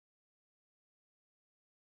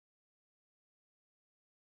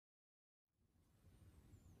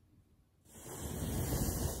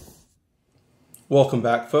Welcome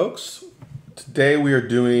back, folks. Today we are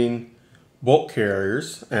doing bolt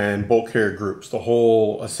carriers and bolt carrier groups, the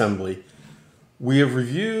whole assembly. We have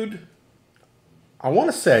reviewed, I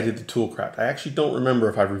want to say I did the Toolcraft. I actually don't remember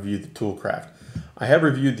if I reviewed the Toolcraft. I have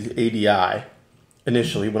reviewed the ADI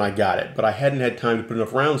initially when I got it, but I hadn't had time to put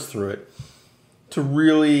enough rounds through it to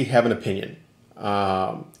really have an opinion.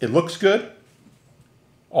 It looks good.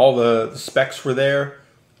 All the specs were there.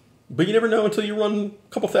 But you never know until you run a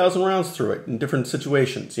couple thousand rounds through it in different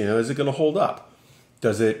situations. You know, is it going to hold up?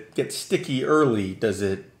 Does it get sticky early? Does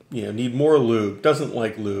it, need more lube? Doesn't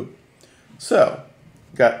like lube. So,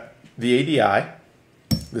 got the ADI.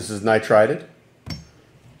 This is nitrided.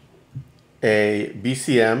 A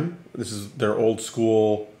BCM. This is their old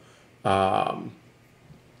school. I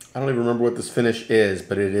don't even remember what this finish is,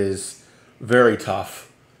 but it is very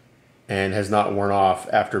tough and has not worn off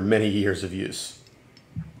after many years of use.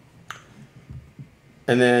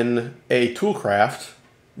 And then a Toolcraft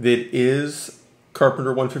that is Carpenter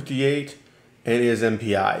 158 and is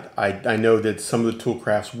MPI'd. I know that some of the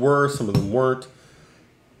Toolcrafts were, some of them weren't.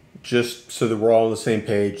 Just so that we're all on the same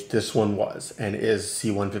page, this one was and is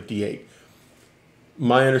C158.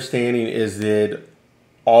 My understanding is that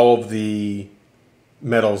all of the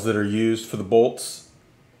metals that are used for the bolts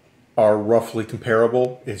are roughly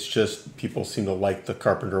comparable. It's just people seem to like the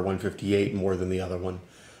Carpenter 158 more than the other one.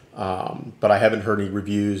 But I haven't heard any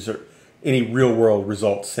reviews or any real world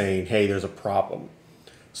results saying, hey, there's a problem.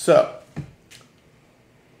 So,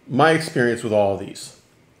 my experience with all of these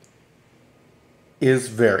is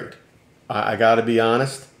varied. I gotta be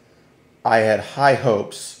honest, I had high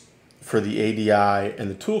hopes for the ADI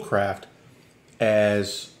and the Toolcraft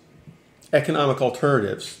as economic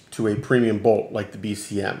alternatives to a premium bolt like the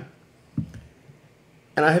BCM.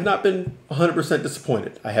 And I have not been 100%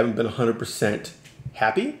 disappointed. I haven't been 100%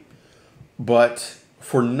 happy, but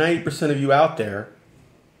for 90% of you out there,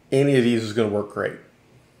 any of these is going to work great.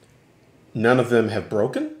 None of them have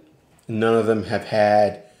broken. None of them have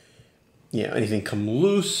had anything come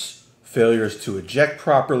loose, failures to eject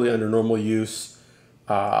properly under normal use,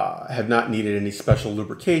 have not needed any special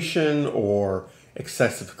lubrication or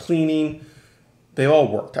excessive cleaning. They all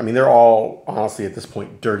worked. I mean, they're all, honestly, at this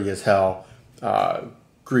point, dirty as hell,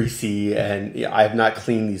 greasy, and I have not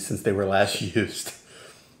cleaned these since they were last used.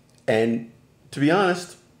 And to be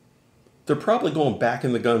honest, they're probably going back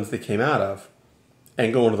in the guns they came out of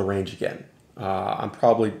and going to the range again. I'm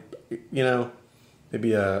probably,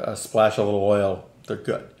 maybe a splash of little oil. They're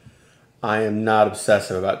good. I am not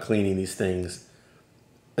obsessive about cleaning these things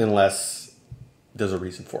unless there's a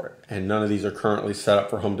reason for it. And none of these are currently set up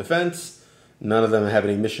for home defense. None of them have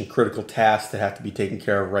any mission critical tasks that have to be taken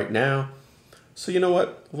care of right now. So you know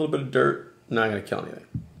what? A little bit of dirt, not going to kill anything.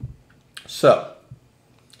 So,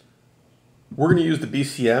 we're going to use the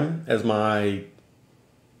BCM as my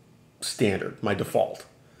standard, my default.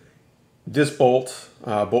 This bolt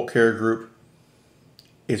carrier group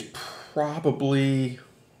is probably,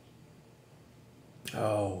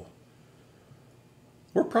 we're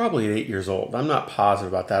probably at 8 years old. I'm not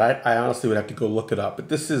positive about that. I honestly would have to go look it up. But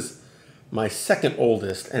this is my second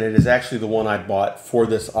oldest, and it is actually the one I bought for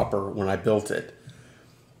this upper when I built it.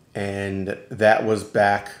 And that was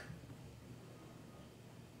back...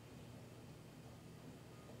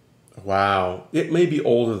 Wow, it may be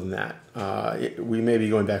older than that. We may be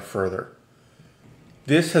going back further.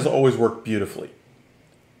 This has always worked beautifully.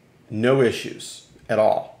 No issues at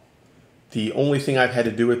all. The only thing I've had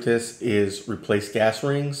to do with this is replace gas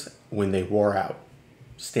rings when they wore out.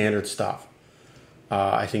 Standard stuff.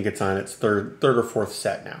 I think it's on its third or fourth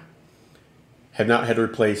set now. Have not had to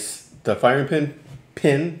replace the firing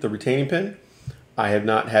pin, the retaining pin. I have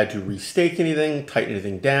not had to restake anything, tighten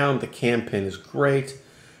anything down. The cam pin is great.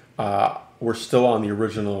 We're still on the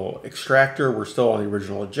original extractor. We're still on the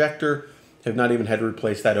original ejector. Have not even had to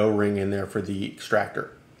replace that O-ring in there for the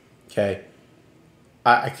extractor. Okay.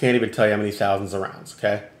 I can't even tell you how many thousands of rounds.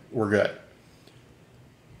 Okay. We're good.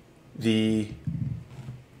 The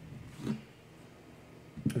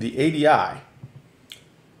ADI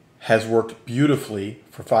has worked beautifully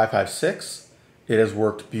for 5.56. It has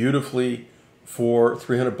worked beautifully for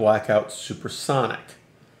 300 blackout supersonic.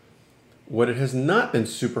 What it has not been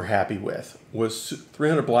super happy with was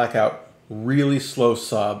 300 blackout really slow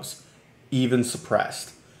subs, even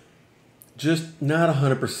suppressed. Just not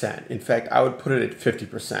 100%. In fact, I would put it at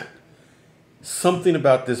 50%. Something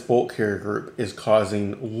about this bolt carrier group is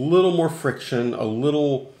causing a little more friction, a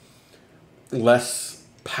little less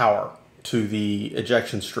power to the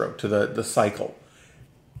ejection stroke, to the cycle.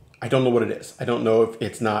 I don't know what it is. I don't know if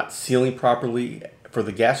it's not sealing properly for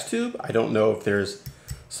the gas tube. I don't know if there's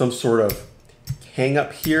some sort of hang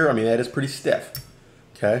up here, I mean, that is pretty stiff,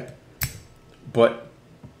 okay? But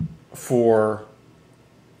for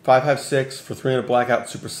 556, for 300 blackout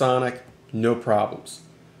supersonic, no problems.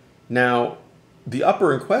 Now, the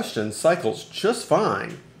upper in question cycles just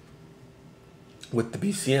fine with the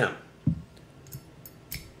BCM.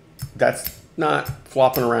 That's not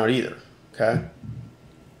flopping around either, okay?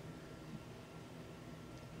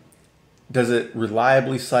 Does it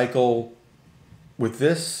reliably cycle with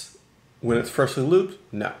this when it's freshly looped?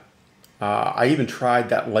 No. I even tried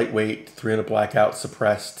that lightweight 300 blackout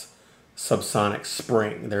suppressed subsonic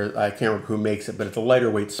spring. I can't remember who makes it, but it's a lighter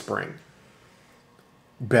weight spring.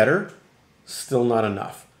 Better, still not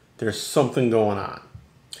enough. There's something going on,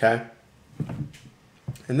 okay?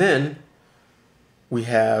 And then we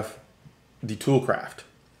have the Toolcraft.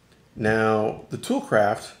 Now, the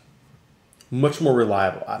Toolcraft, much more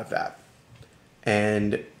reliable out of that.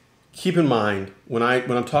 And keep in mind, when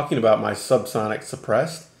I'm talking about my subsonic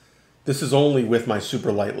suppressed, this is only with my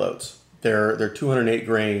super light loads. They're 208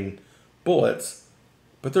 grain bullets,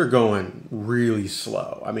 but they're going really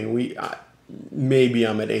slow. I mean, maybe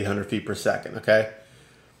I'm at 800 feet per second, okay?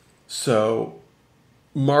 So,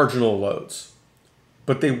 marginal loads,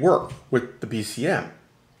 but they work with the BCM.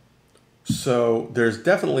 So, there's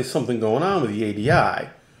definitely something going on with the ADI.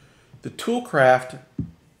 The Toolcraft,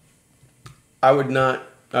 I would not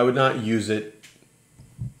use it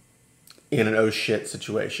in an oh shit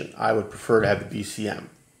situation. I would prefer to have the BCM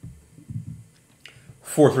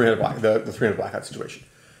for the 300 blackout situation.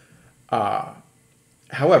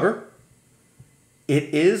 However, it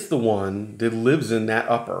is the one that lives in that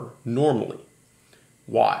upper normally.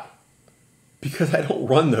 Why? Because I don't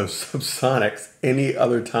run those subsonics any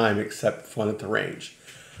other time except fun at the range.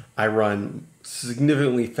 I run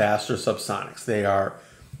significantly faster subsonics. They are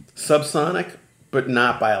subsonic, but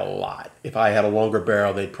not by a lot. If I had a longer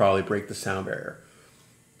barrel, they'd probably break the sound barrier.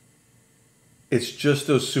 It's just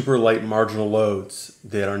those super light marginal loads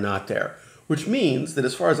that are not there, which means that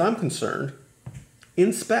as far as I'm concerned,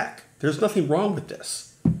 in spec, there's nothing wrong with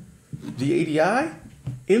this. The ADI,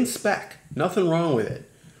 in spec, nothing wrong with it.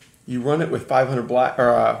 You run it with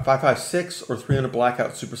 556 or 300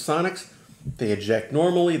 blackout supersonics. They eject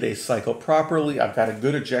normally, they cycle properly. I've got a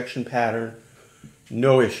good ejection pattern,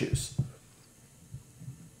 no issues.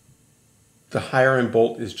 The higher end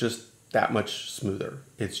bolt is just that much smoother.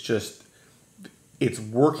 It's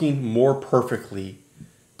working more perfectly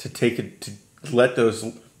to let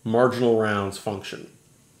those marginal rounds function.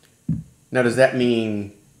 Now, does that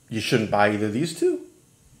mean you shouldn't buy either of these two?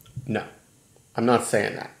 No, I'm not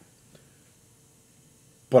saying that.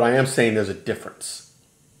 But I am saying there's a difference.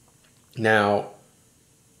 Now,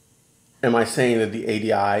 am I saying that the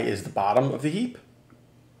ADI is the bottom of the heap?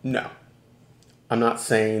 No. I'm not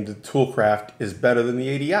saying the Toolcraft is better than the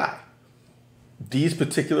ADI. These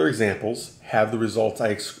particular examples have the results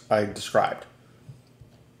I described.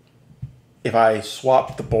 If I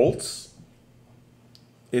swap the bolts,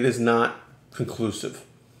 it is not conclusive.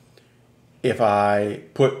 If I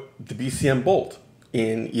put the BCM bolt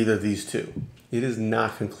in either of these two, it is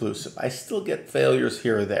not conclusive. I still get failures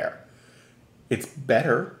here or there. It's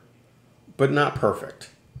better, but not perfect.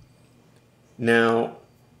 Now,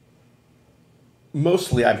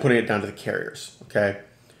 mostly I'm putting it down to the carriers, okay?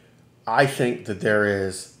 I think that there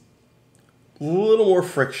is a little more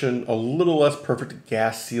friction, a little less perfect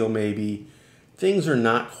gas seal maybe. Things are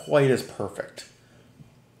not quite as perfect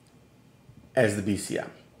as the BCM.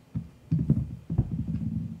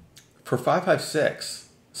 For 556,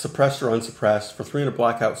 suppressed or unsuppressed, for 300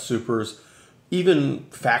 blackout supers, even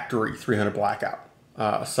factory 300 blackout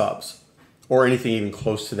subs, or anything even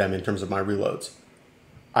close to them in terms of my reloads,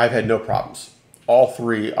 I've had no problems. All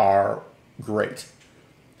three are great.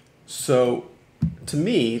 So to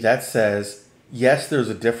me, that says, yes, there's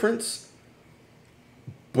a difference,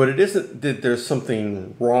 but it isn't that there's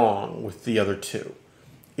something wrong with the other two.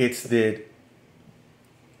 It's that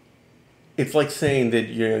it's like saying that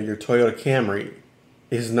your Toyota Camry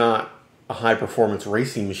is not a high-performance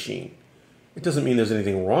racing machine. It doesn't mean there's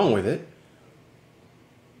anything wrong with it.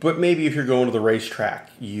 But maybe if you're going to the racetrack,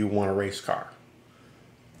 you want a race car.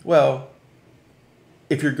 Well,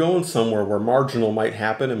 if you're going somewhere where marginal might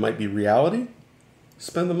happen and might be reality,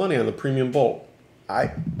 spend the money on the premium bolt.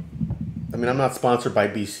 I mean, I'm not sponsored by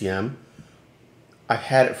BCM. I've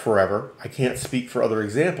had it forever. I can't speak for other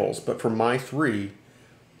examples, but for my three,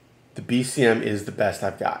 the BCM is the best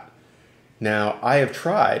I've got. Now, I have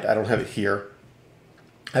tried, I don't have it here,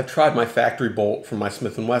 I've tried my factory bolt from my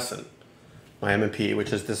Smith & Wesson, my M&P,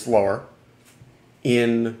 which is this lower,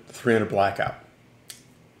 in 300 blackout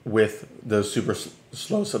with those super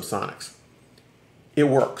slow subsonics. It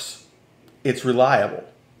works. It's reliable.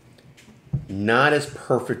 Not as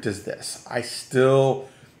perfect as this. I still,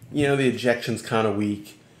 the ejection's kind of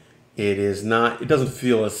weak. It doesn't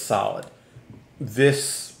feel as solid.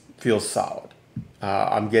 This feels solid.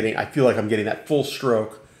 I feel like I'm getting that full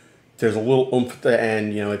stroke. There's a little oomph at the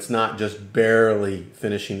end, it's not just barely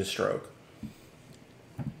finishing the stroke.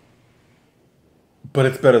 But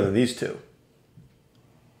it's better than these two.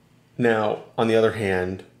 Now, on the other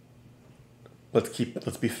hand, let's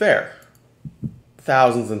be fair.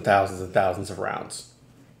 Thousands and thousands and thousands of rounds.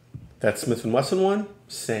 That Smith & Wesson one,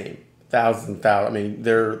 same. Thousands and thousands. I mean,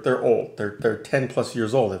 they're old. They're 10 plus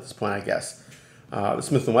years old at this point, I guess. The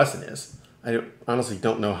Smith & Wesson is. I honestly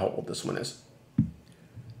don't know how old this one is.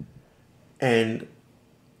 And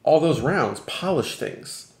all those rounds polish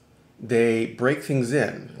things. They break things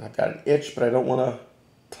in. I've got an itch, but I don't want to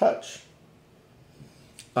touch.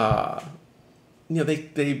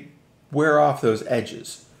 They wear off those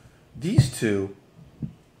edges. These two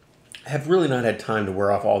have really not had time to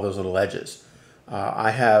wear off all those little edges. I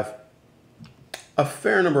have a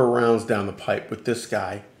fair number of rounds down the pipe with this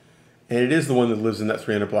guy, and it is the one that lives in that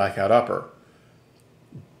 300 blackout upper.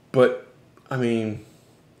 But I mean,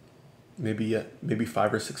 maybe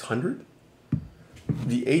 500 or 600.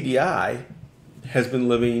 The ADI has been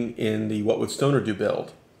living in the What Would Stoner Do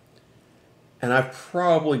build, and I've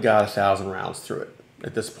probably got 1,000 rounds through it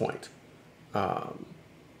at this point.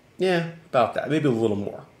 Yeah, about that, maybe a little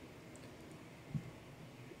more.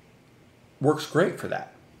 Works great for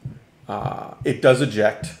that. It does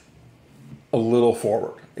eject a little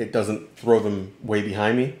forward. It doesn't throw them way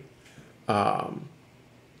behind me.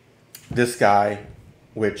 This guy,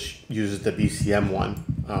 which uses the BCM one,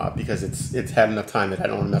 because it's had enough time that I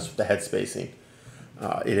don't want to mess with the head spacing.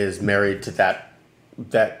 It is married to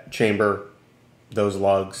that chamber, those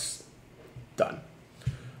lugs, done.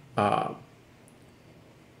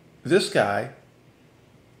 This guy,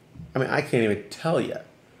 I mean, I can't even tell you,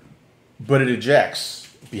 but it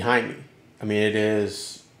ejects behind me. I mean, it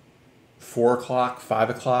is 4 o'clock,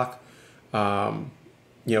 5 o'clock.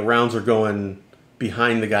 Rounds are going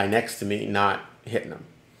behind the guy next to me, not hitting him,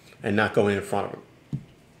 and not going in front of him.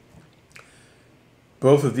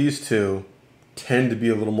 Both of these two tend to be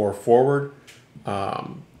a little more forward.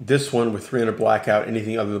 This one with 300 blackout,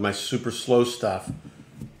 anything other than my super slow stuff,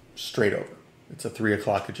 straight over. It's a 3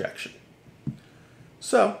 o'clock ejection.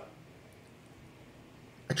 So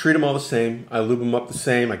I treat them all the same. I lube them up the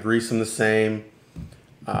same. I grease them the same.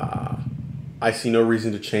 I see no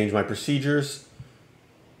reason to change my procedures.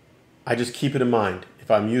 I just keep it in mind. If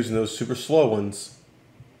I'm using those super slow ones,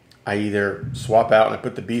 I either swap out and I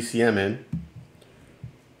put the BCM in,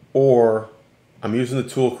 or I'm using the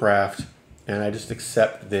Toolcraft and I just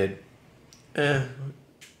accept that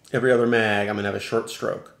every other mag I'm going to have a short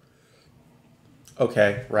stroke.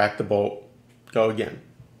 Okay, rack the bolt, go again.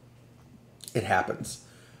 It happens.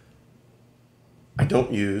 I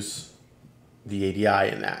don't use the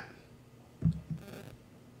ADI in that.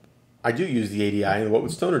 I do use the ADI in the What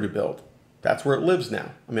Would Stoner Do build. That's where it lives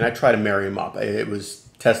now. I mean, I try to marry them up. It was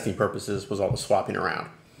testing purposes, was all the swapping around.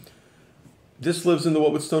 This lives in the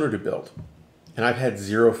What Would Stoner Do build, and I've had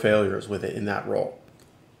 0 failures with it in that roll.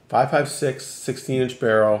 5.56, 16-inch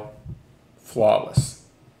barrel, flawless.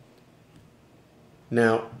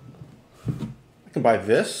 Now, I can buy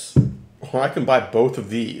this, or I can buy both of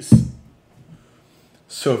these.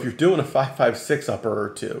 So if you're doing a 5.56 upper or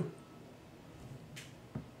two,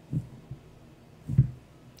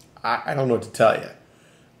 I don't know what to tell you.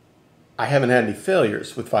 I haven't had any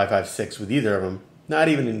failures with 5.56 with either of them, not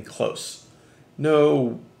even in close.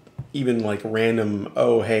 No, even like random,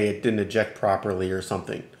 oh, hey, it didn't eject properly or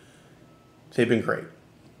something. They've been great.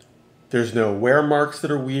 There's no wear marks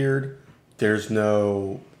that are weird. There's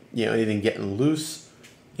no, anything getting loose.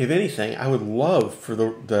 If anything, I would love for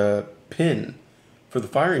the pin, for the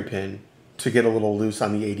firing pin, to get a little loose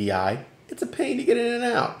on the ADI. It's a pain to get in and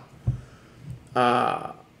out.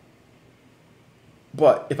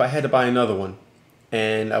 But if I had to buy another one,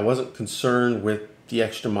 and I wasn't concerned with the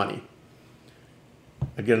extra money,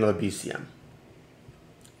 I'd get another BCM.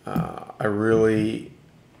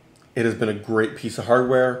 It has been a great piece of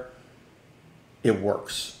hardware. It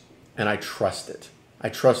works, and I trust it. I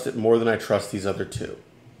trust it more than I trust these other two.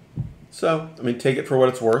 So, I mean, take it for what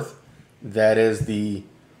it's worth. That is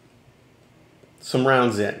some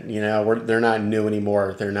rounds in, they're not new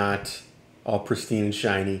anymore. They're not all pristine and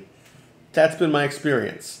shiny. That's been my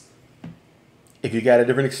experience. If you got a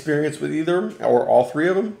different experience with either or all three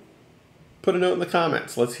of them, put a note in the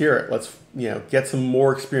comments. Let's hear it. Let's get some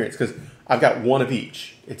more experience, because I've got one of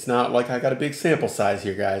each. It's not like I got a big sample size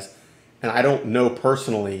here, guys, and I don't know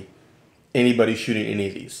personally anybody shooting any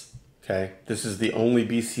of these. Okay, this is the only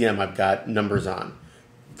BCM I've got numbers on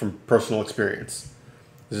from personal experience.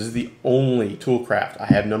 This is the only Toolcraft I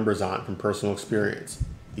have numbers on from personal experience.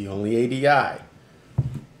 The only ADI.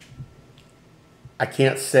 I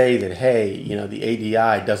can't say that, hey, you know, the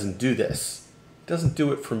ADI doesn't do this. It doesn't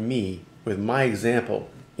do it for me with my example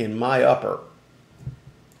in my upper.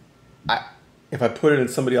 If I put it in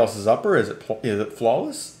somebody else's upper, is it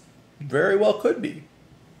flawless? Very well could be.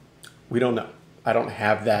 We don't know. I don't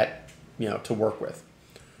have that, you know, to work with.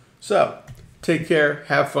 So take care,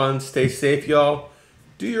 have fun, stay safe, y'all.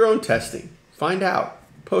 Do your own testing. Find out.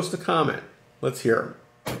 Post a comment. Let's hear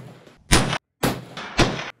them.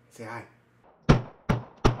 Say hi.